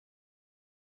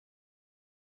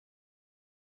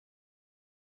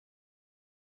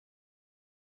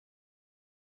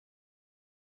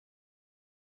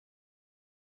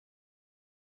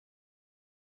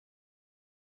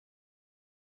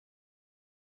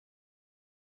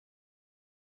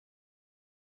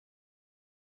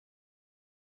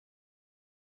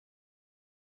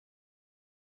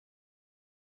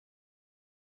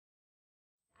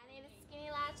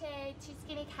2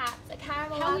 skinny caps, a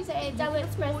caramel How is latte, it double you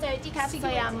can espresso, afford decaf soya,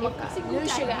 cigarettes mocha, every single no day?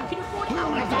 sugar. You can afford Who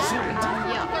alcohol. made the cigarette?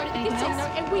 Yeah. Go to the casino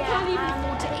and we Yeah, can't even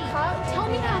afford to a eat. cup, Tell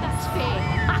me how that's fair.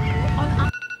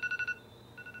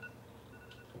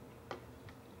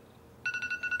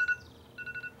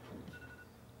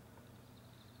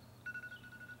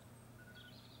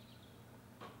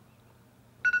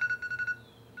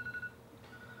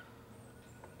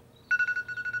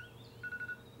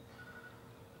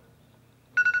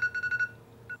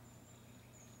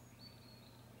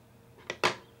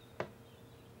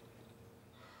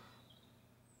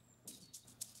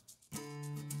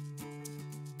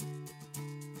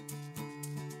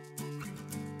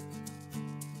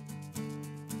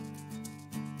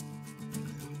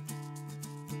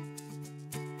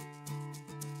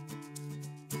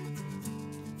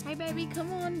 Hey baby,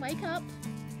 come on, wake up.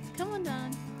 Come on,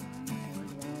 darling.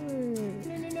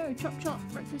 No, chop chop.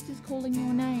 Breakfast is calling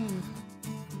your name.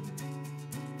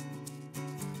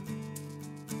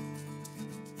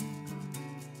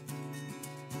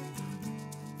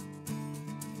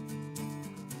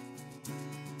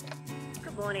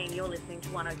 Good morning, you're listening to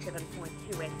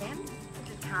 107.2 FM. This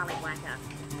is Carly Wacker.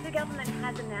 The government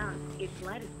has announced its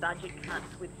latest budget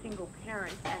cuts, with single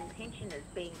parents and pensioners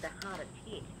being the hardest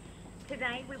hit.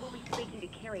 Today we will be speaking to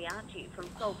Kerry Archie from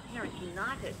Sole Parents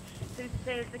United, who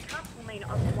says the cuts will mean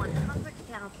over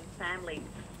 100,000 families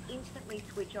instantly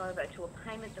switch over to a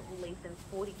payment that will leave them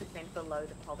 40% below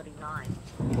the poverty line.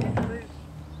 This move...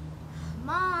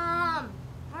 Mom!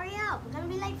 Hurry up, we're gonna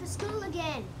be late for school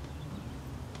again.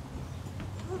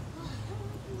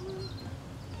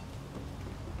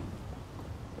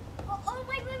 Oh,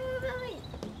 wait.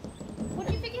 What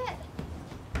did you forget?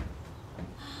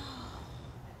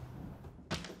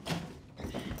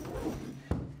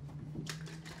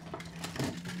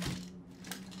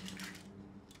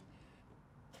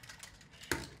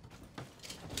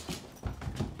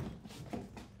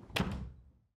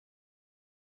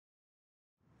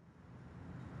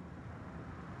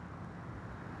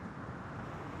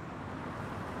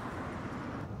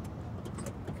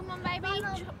 Come on, baby.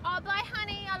 Oh, bye,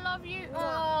 honey. I love you.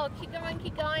 Oh, keep going.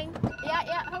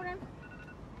 Yeah, hold on.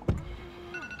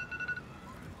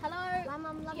 Hello.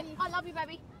 Mom, love you. I love you,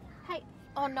 baby. Hey.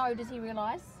 Oh, no, does he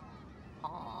realise?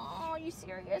 Oh, are you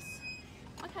serious?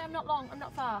 Okay, I'm not long. I'm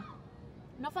not far.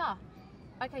 Not far.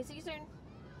 Okay, see you soon.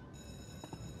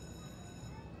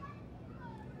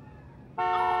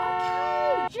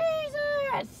 Oh, okay.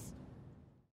 Jesus.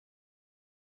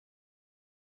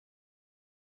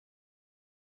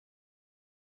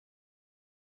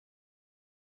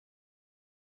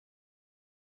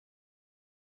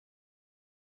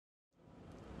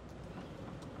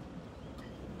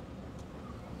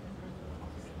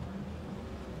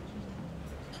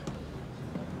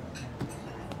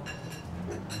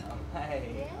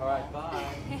 Hey, alright, bye.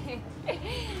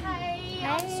 Hey,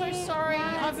 I'm so sorry.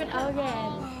 I've been again.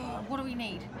 Oh, what do we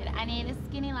need? I need a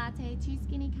skinny latte, 2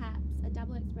 skinny caps, a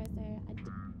double espresso,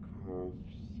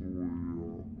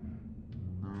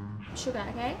 sugar,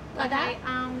 okay? Like Okay.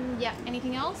 that? Yeah.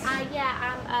 Anything else?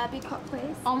 Yeah, big cock,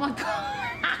 please. Oh my god.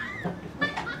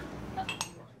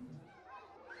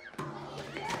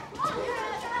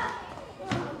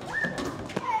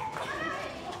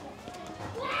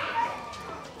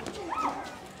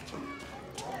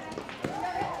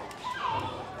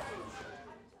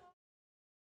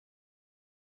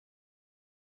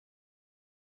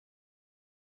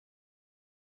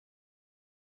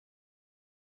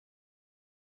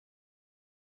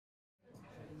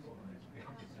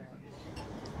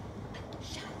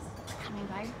 Come in,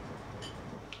 babe.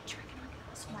 Do you reckon I can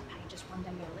ask for my pay just one day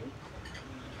early?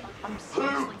 I'm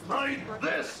seriously... Who made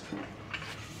this?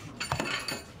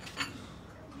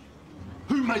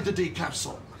 Who made the decaf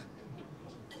song?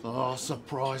 Oh,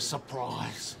 surprise,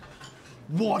 surprise.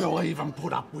 Why do I even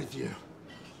put up with you?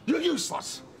 You're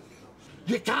useless.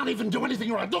 You can't even do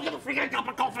anything right. Look at the freaking cup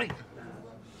of coffee.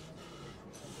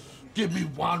 Give me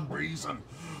one reason.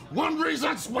 One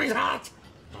reason, sweetheart.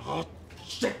 Oh,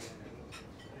 shit.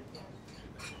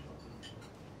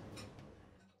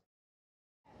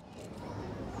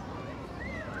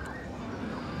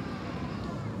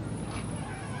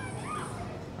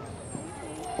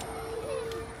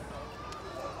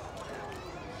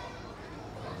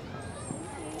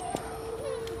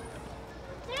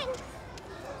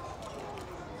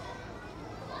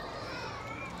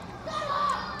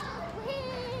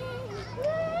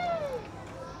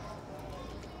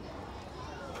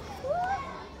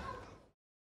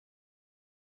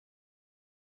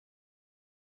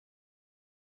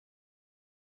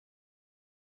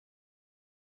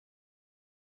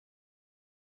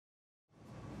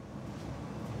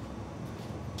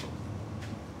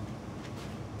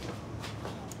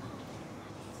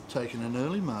 Taking an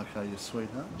early mark, are you,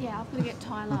 sweetheart? Yeah, I've got to get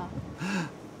Tyler.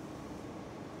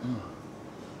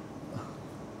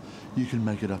 You can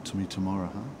make it up to me tomorrow,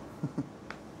 huh?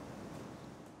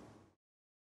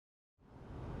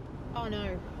 Oh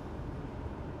no.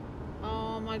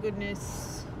 Oh my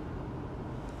goodness.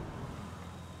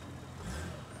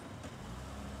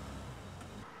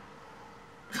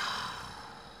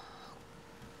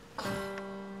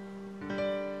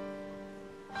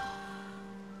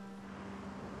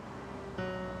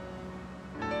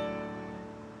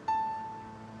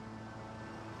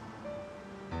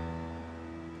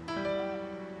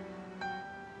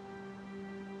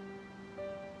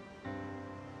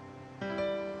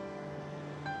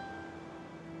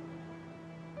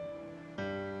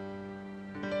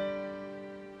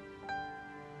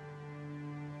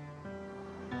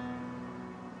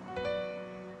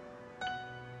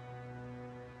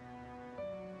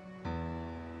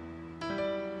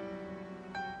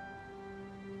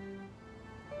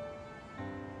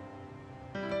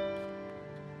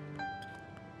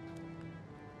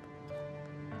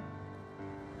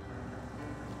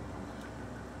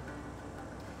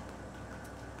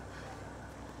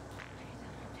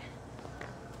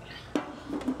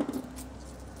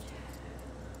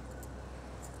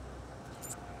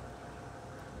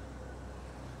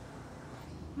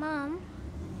 Mom.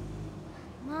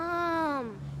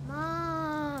 Mom.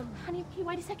 Mom. Honey, can you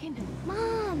wait a second?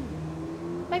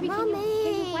 Mom. Maybe can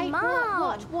you wait?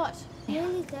 Mom. What? I'm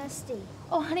really thirsty.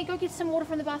 Oh, honey, go get some water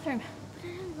from the bathroom. But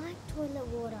I don't like toilet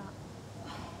water.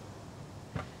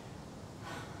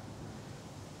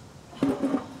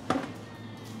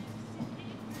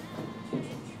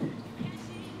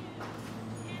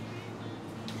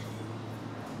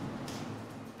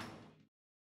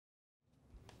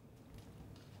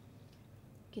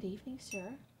 Good evening, sir.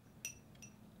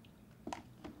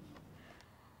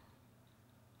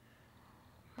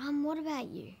 Mum, what about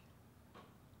you?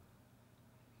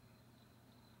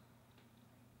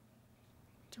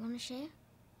 Do you want to share?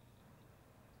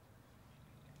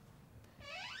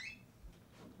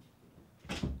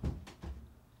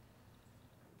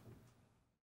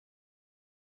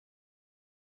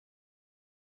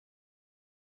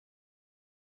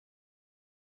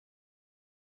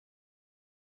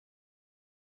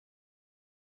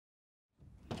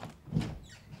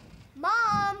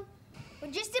 Mom! We're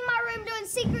just in my room doing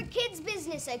secret kids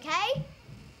business, okay?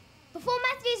 Before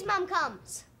Matthew's mum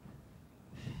comes.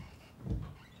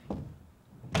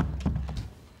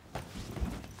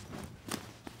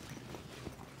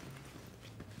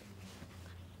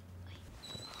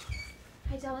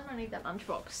 Hey, darling, I need that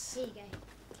lunchbox. Here you go.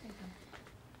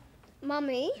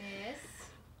 Mummy, Yes?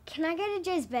 can I go to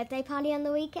Joe's birthday party on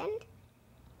the weekend?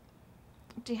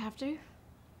 Do you have to?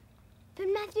 But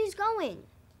Matthew's going.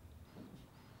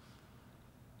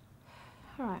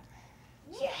 All right.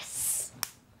 Yes!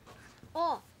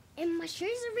 Oh, and my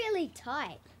shoes are really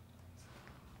tight.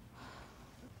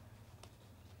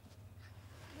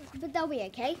 But they'll be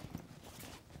okay.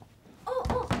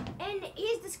 Oh, and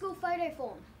here's the school photo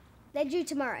form. They're due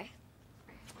tomorrow.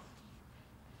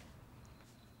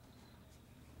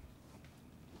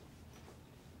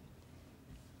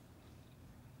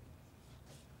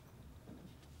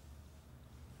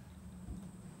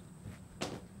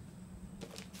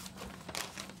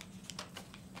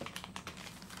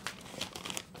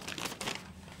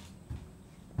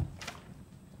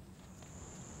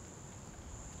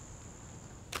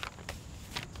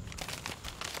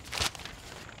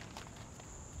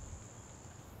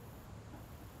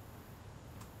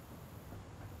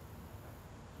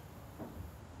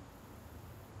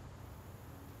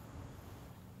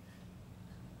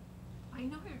 I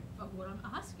know, but what I'm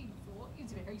asking for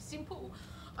is very simple.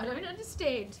 I don't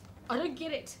understand. I don't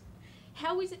get it.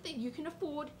 How is it that you can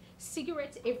afford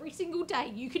cigarettes every single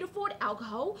day? You can afford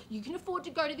alcohol, you can afford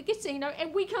to go to the casino,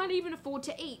 and we can't even afford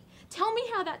to eat. Tell me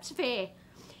how that's fair.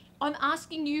 I'm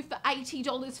asking you for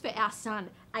 $80 for our son.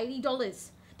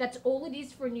 $80. That's all it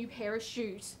is for a new pair of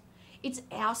shoes. It's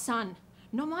our son,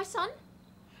 not my son.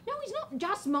 No, he's not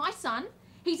just my son.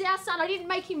 He's our son. I didn't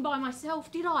make him by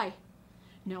myself, did I?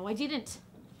 No, I didn't.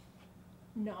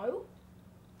 No.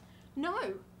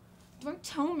 No. Don't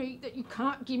tell me that you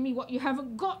can't give me what you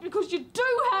haven't got, because you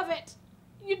do have it.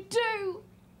 You do.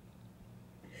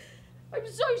 I'm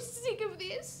so sick of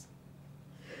this.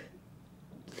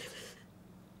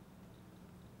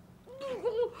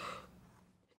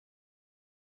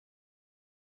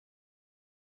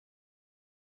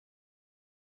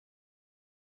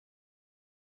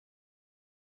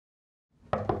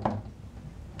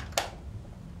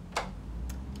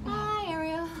 Hi,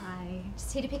 Ariel. Hi.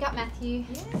 Just here to pick up Matthew.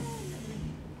 Yeah.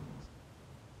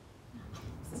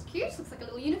 Cute. Looks like a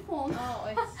little uniform.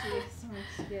 Oh, it's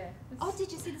yeah. Oh,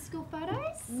 did you see the school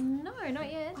photos? No,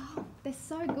 not yet. Oh, they're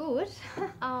so good.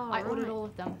 Oh, I ordered all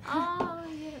of them. Oh,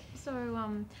 yeah. So,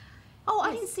 Oh,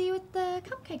 I didn't see you at the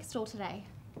cupcake store today.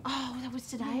 Oh, that was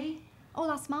today?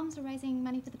 All us mums are raising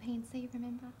money for the P&C,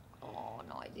 remember? Oh,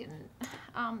 no, I didn't.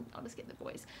 I'll just get the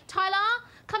boys. Tyler,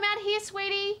 come out here,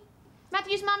 sweetie.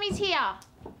 Matthew's mummy's here.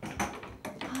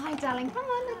 Hi, darling. Come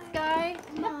on, let's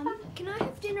go. Mum, can I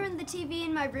have dinner and the TV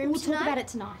in my room We'll tonight? talk about it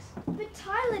tonight. But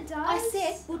Tyler does. I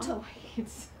said we'll talk.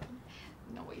 It's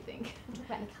not what you think. We'll talk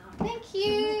about it in the car. Thank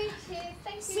you. Cheers.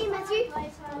 Thank you. See you, Matthew.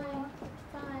 Bye, Tyler.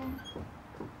 Bye.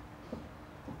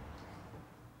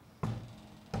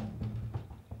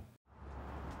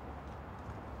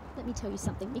 Let me tell you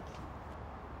something, Nick.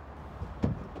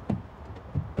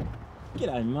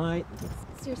 G'day, mate.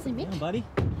 Seriously, Mick. Yeah, buddy.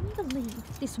 Can you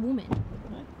believe this woman?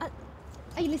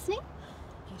 Are you listening?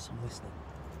 Yes, I'm listening.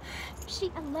 She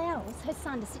allows her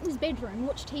son to sit in his bedroom and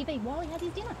watch TV while he has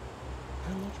his dinner.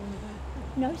 How much wrong with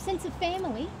that? No sense of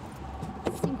family.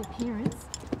 Single parents.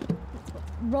 That's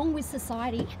what's wrong with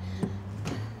society.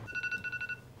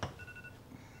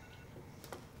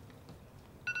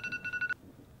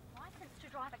 License to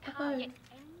drive a car, yet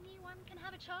anyone can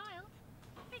have a child.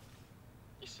 But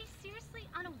is she seriously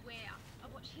unaware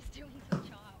of what she's doing to a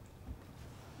child?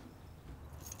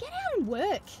 Get out and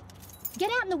work. Get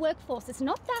out in the workforce. It's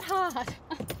not that hard.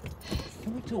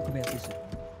 Can we talk about this?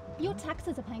 Your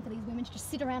taxes are paying for these women to just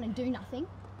sit around and do nothing.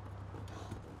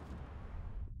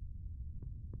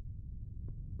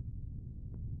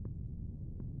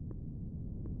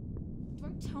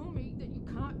 Don't tell me that you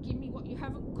can't give me what you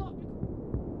haven't got.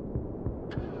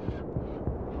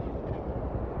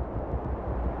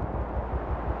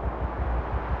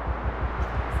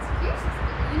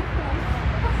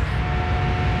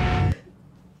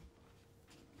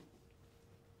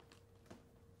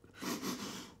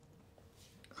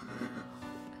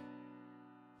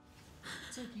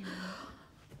 It's okay, Mum.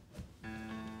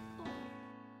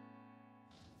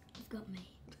 You've got me.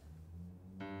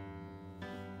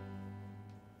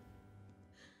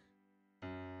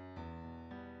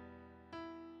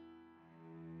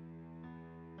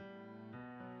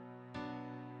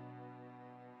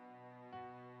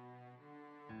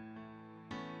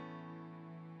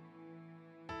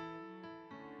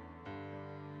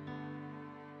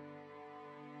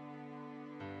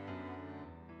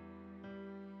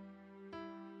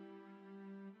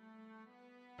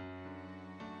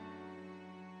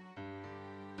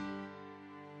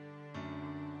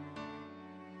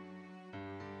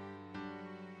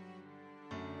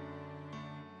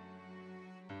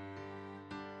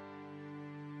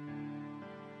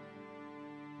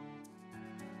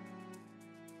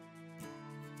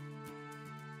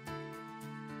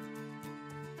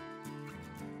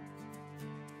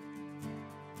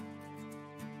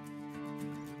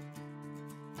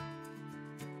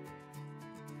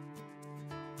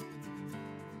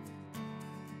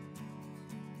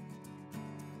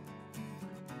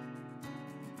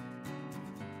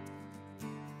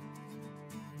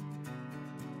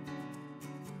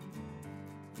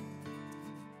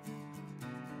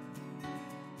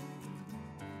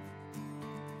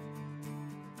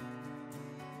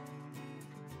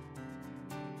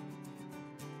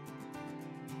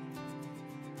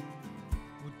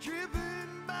 Driven